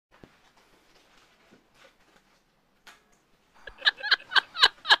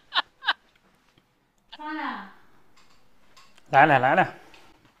来了来了。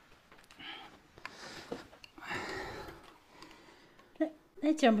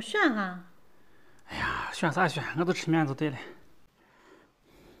那今儿不选哈？哎呀，选啥选？我都吃面就对了。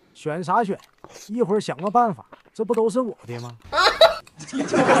选啥选？一会儿想个办法，这不都是我的吗？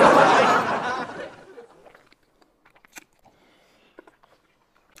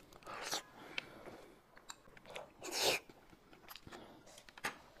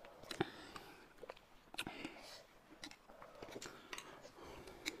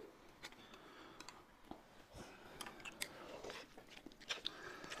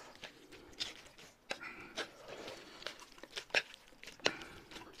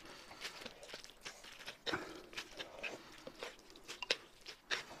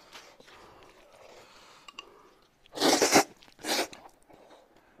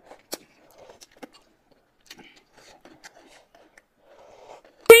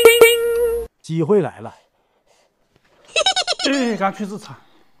机会来了！哎，赶去自擦，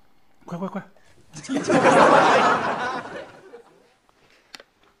快快快！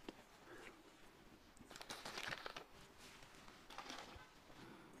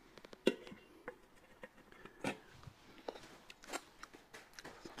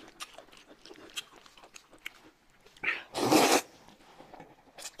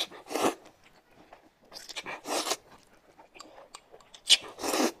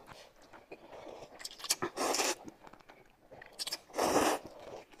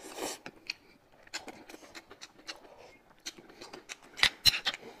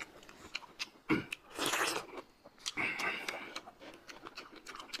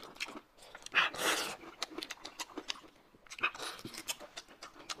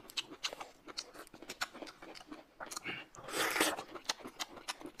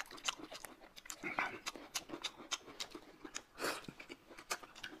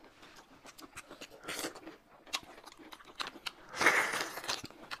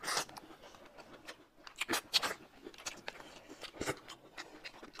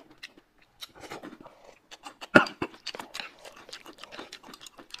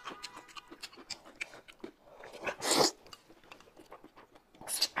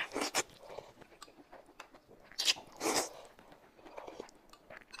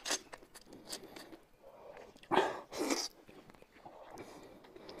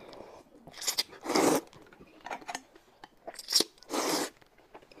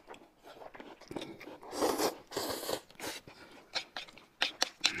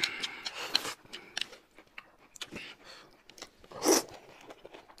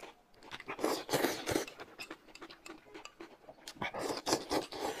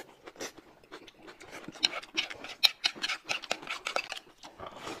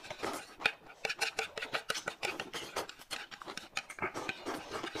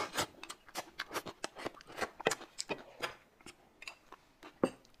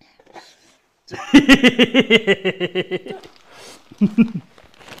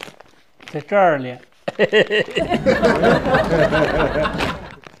在这儿呢。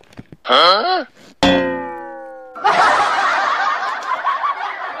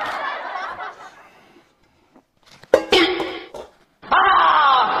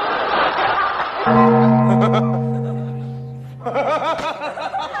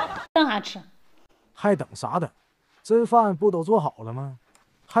等啥吃？还等啥等？这饭不都做好了吗？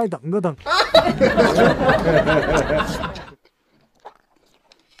还等个等。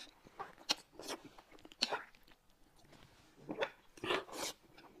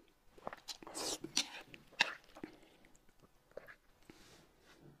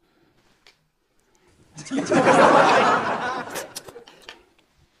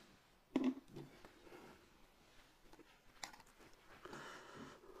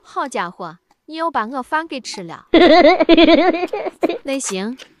好家伙，你又把我饭给吃了。那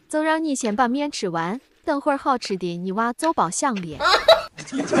行，就让你先把面吃完，等会儿好吃的你娃就包享了。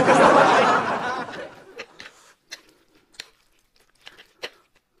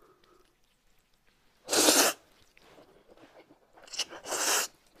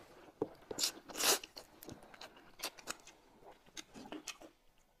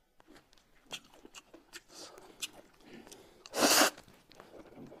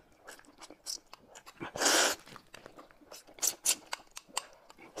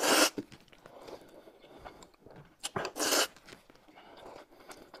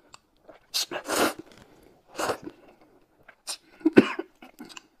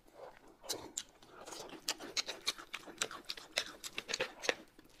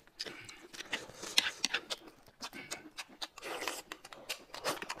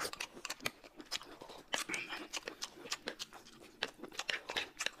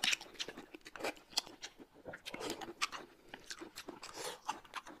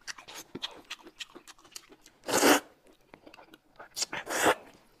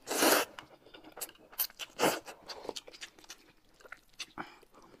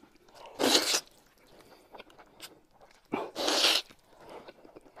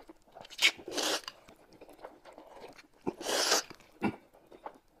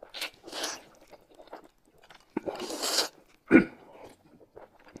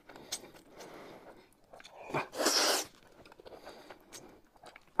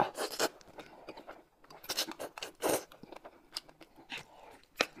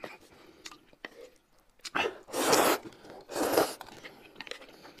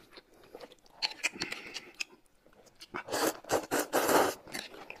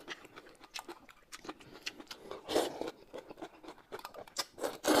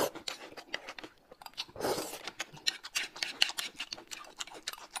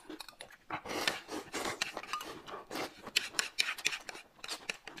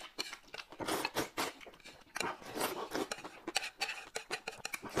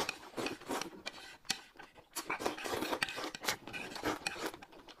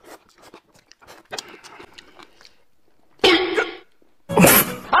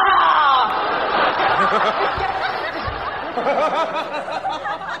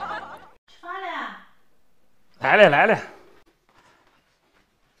来了来了，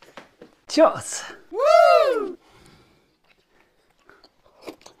饺子。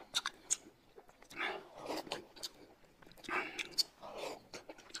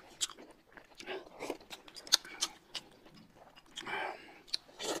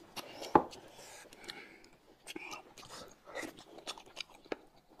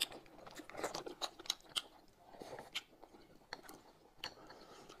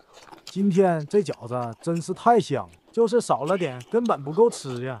今天这饺子真是太香，就是少了点，根本不够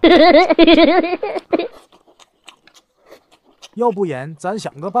吃呀。要不然咱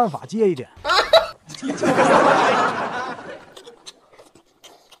想个办法借一点。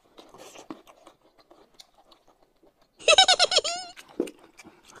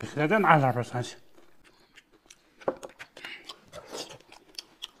还再拿2份酸去。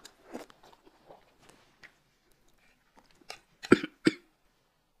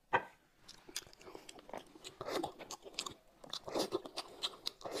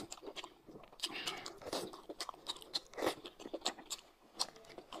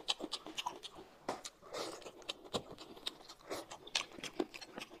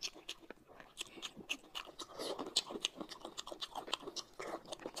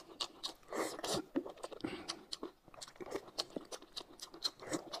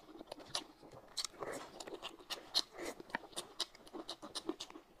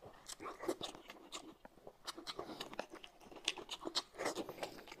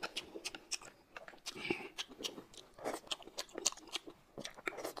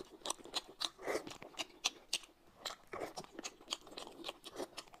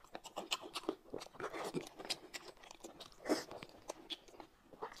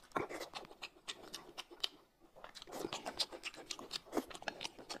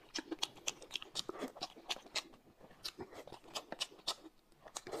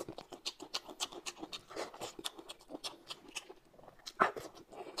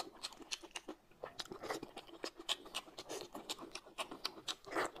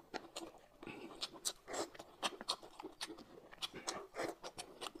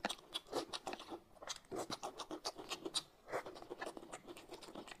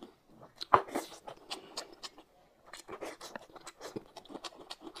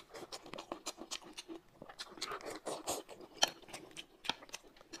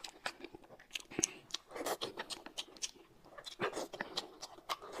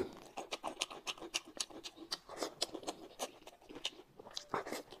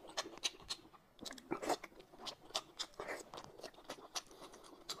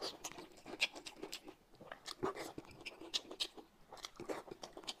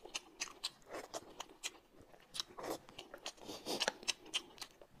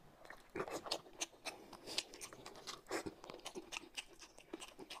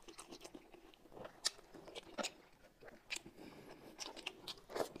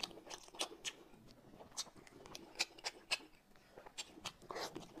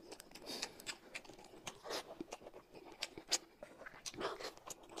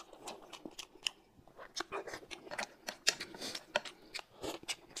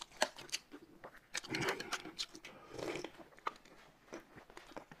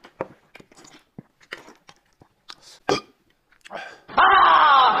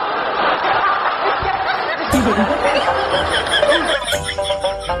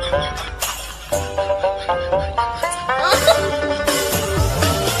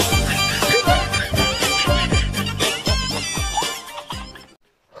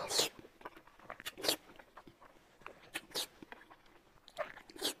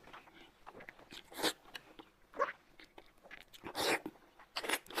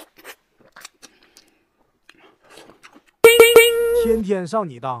天天上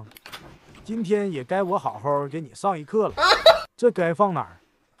你当，今天也该我好好给你上一课了。这该放哪儿？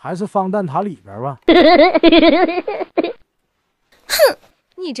还是放蛋挞里边吧。哼，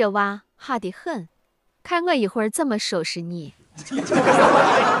你这娃哈得很，看我一会儿怎么收拾你。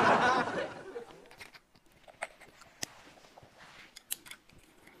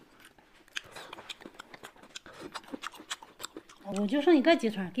我就剩一个鸡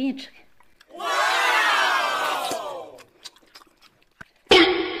腿，给你吃开。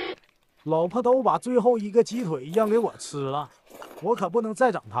老婆都把最后一个鸡腿让给我吃了，我可不能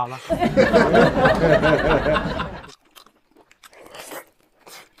再整它了。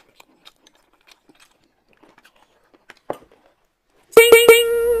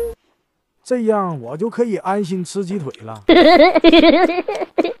这样我就可以安心吃鸡腿了。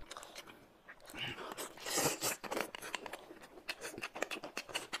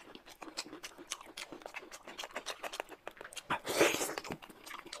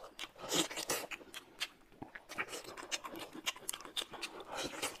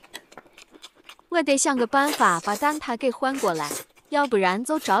我得想个办法把蛋挞给换过来，要不然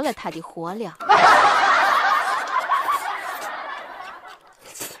就着了他的火了。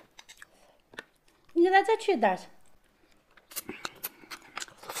你给他再取一袋去。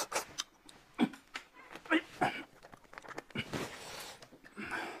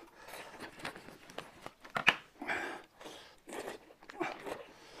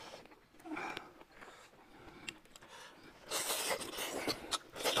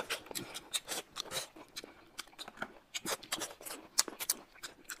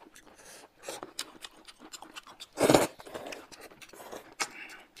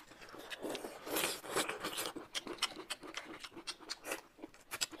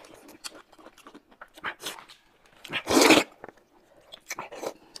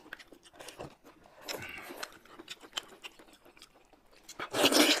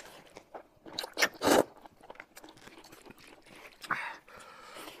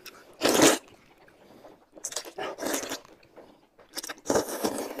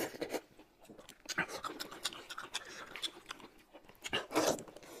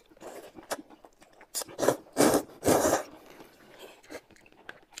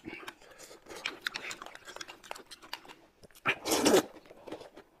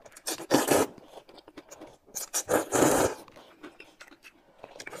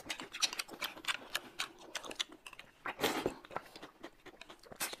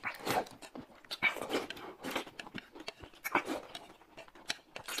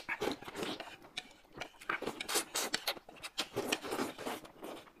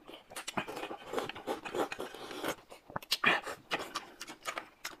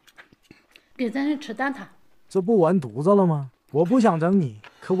给咱去吃蛋挞。这不完犊子了吗？我不想整你，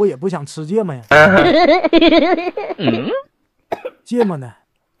可我也不想吃芥末呀。芥末呢？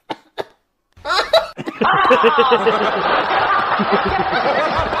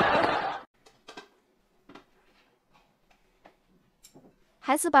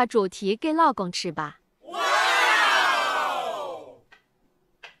还是把猪蹄给老公吃吧。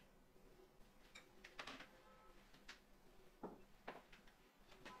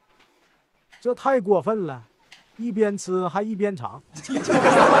这太过分了，一边吃还一边尝。吃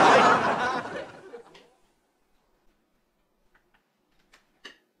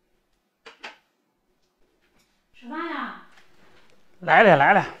饭呀？来了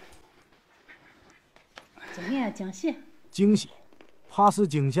来了。怎么样？惊喜？惊喜，怕是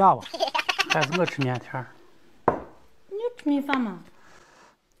惊吓吧？还是我吃面条。你吃米饭吗？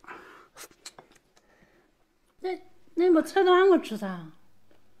那没菜的话，我吃啥？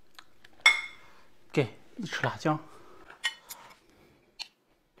给你吃辣酱，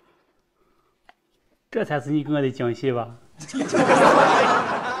这才是你给我的惊喜吧？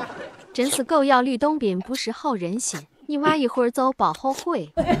真是狗咬吕洞宾，不识好人心。你娃一会儿就包后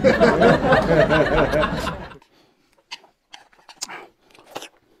悔。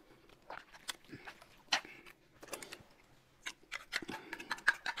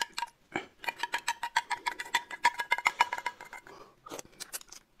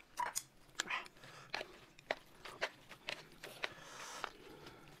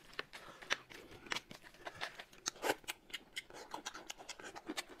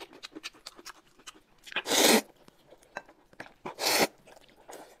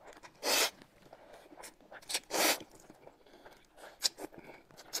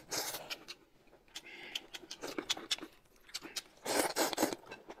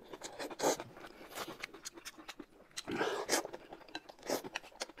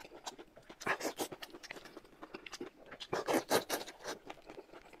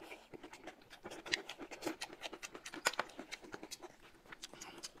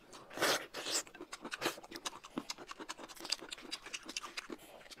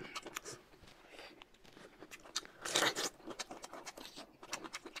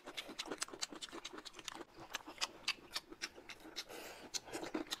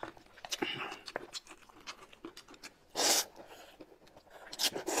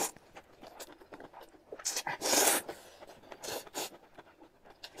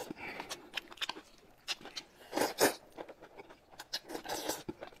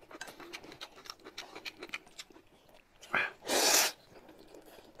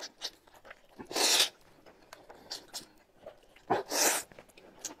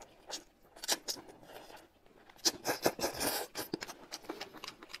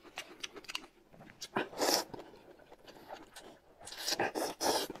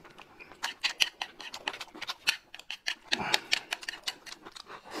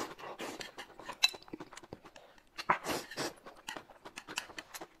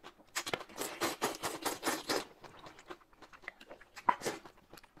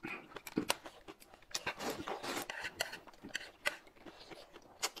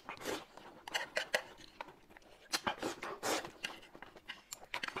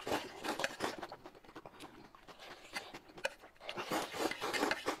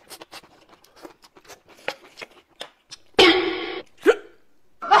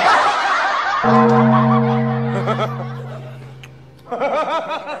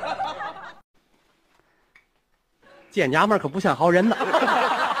这娘们可不像好人呢。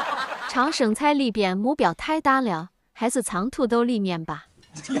尝生菜里边目标太大了，还是藏土豆里面吧。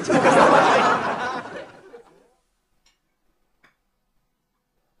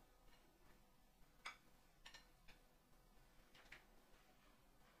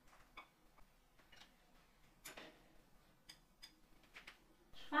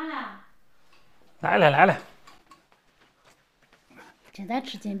饭了。来了来了。正在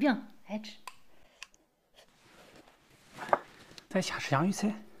吃煎饼，爱吃。再下吃洋芋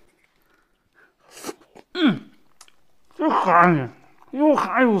菜。这哈呢，又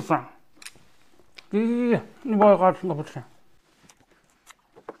哈又酸。给，你把我吃，我不吃。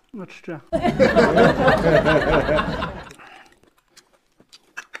我吃这。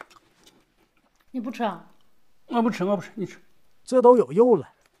你不吃啊？我不吃，我不吃，你吃。这都有肉了，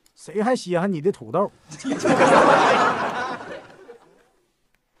谁还稀罕你的土豆？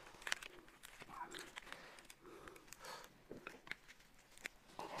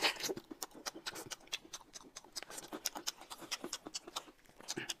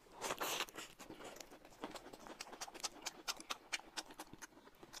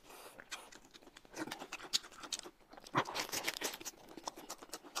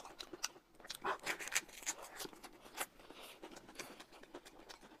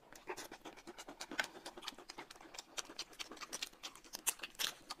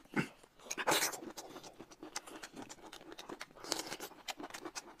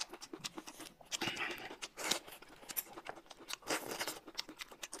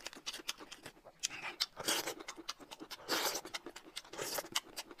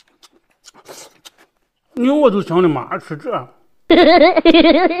牛我都想的妈吃这。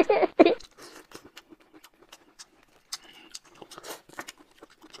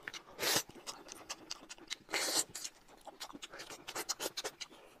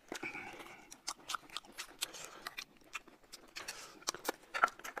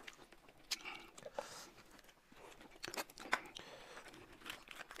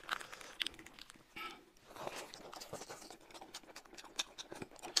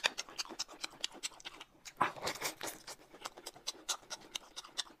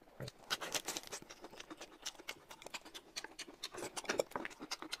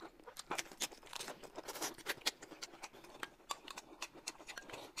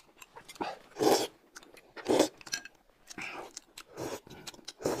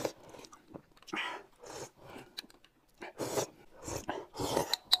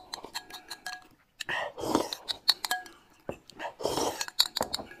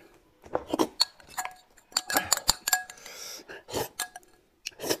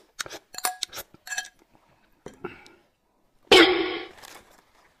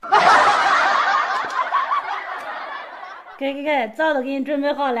给，早都给你准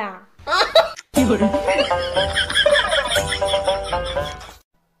备好了。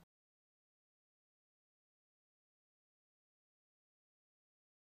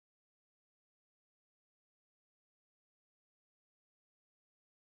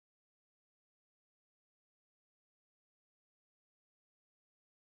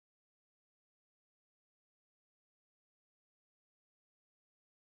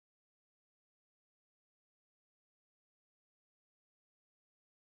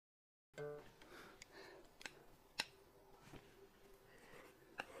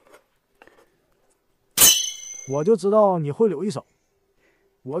我就知道你会留一手，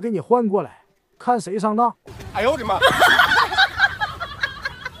我给你换过来，看谁上当。哎呦我的妈！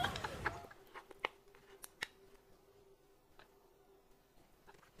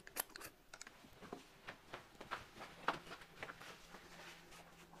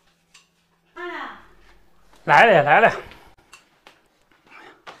来了来了。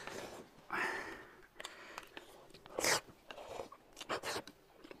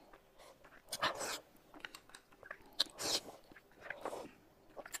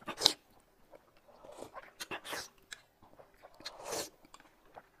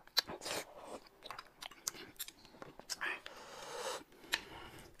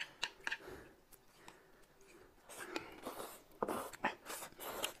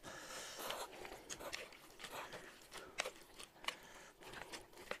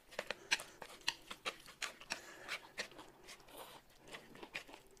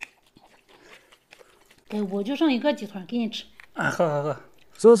给，我就剩一个鸡腿给你吃。啊，喝。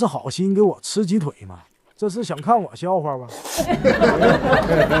这是好心给我吃鸡腿吗？这是想看我笑话吧？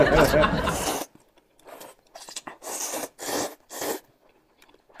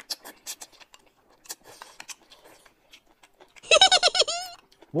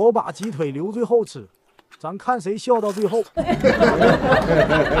我把鸡腿留最后吃，咱看谁笑到最后。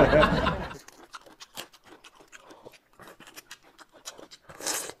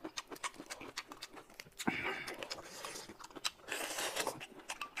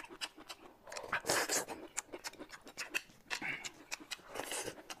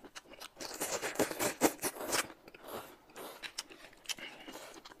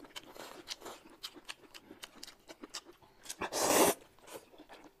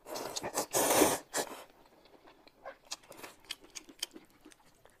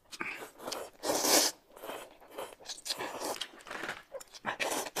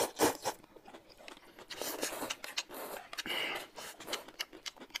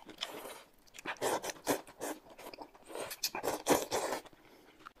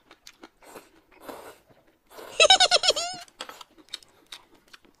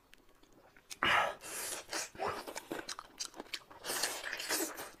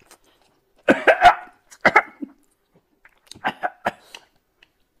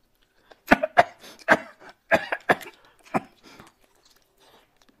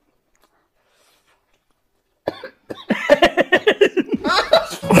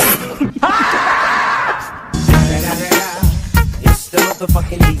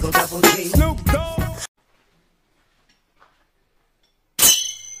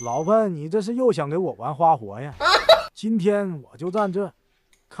老婆，你这是又想给我玩花活呀？今天我就站这，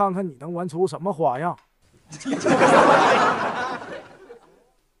看看你能玩出什么花样。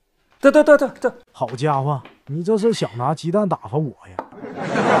得，好家伙，你这是想拿鸡蛋打发我呀？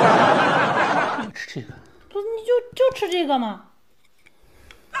吃这个，不是你就吃这个吗？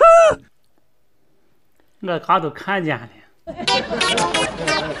我刚都看见了。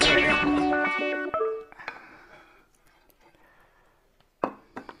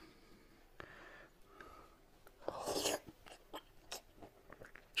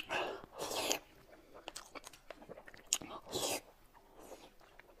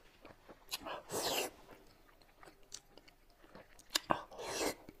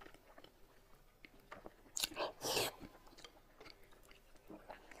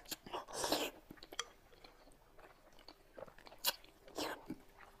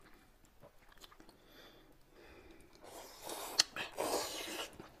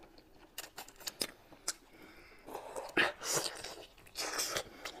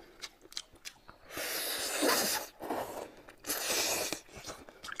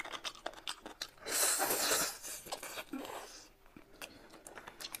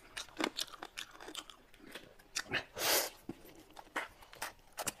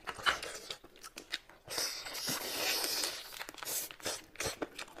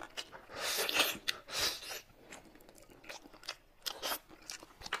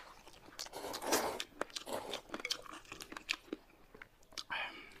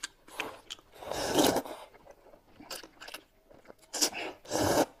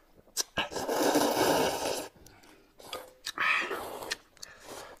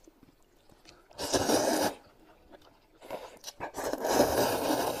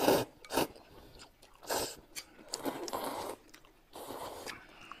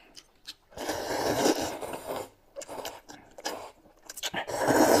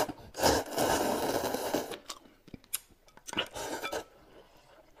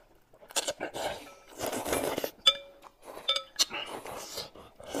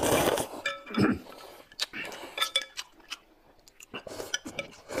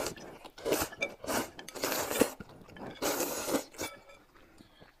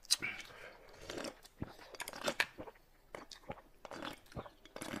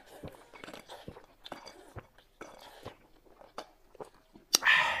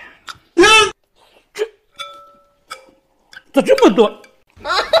咋这么多？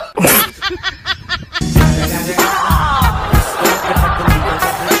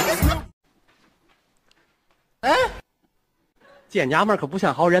这娘们儿可不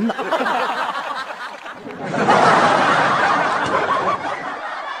像好人呐。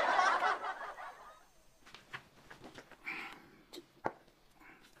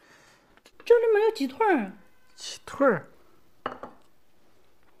这里面有鸡腿儿。鸡腿儿，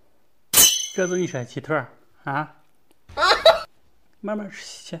这是你说鸡腿儿啊？慢慢吃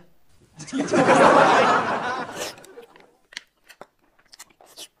去。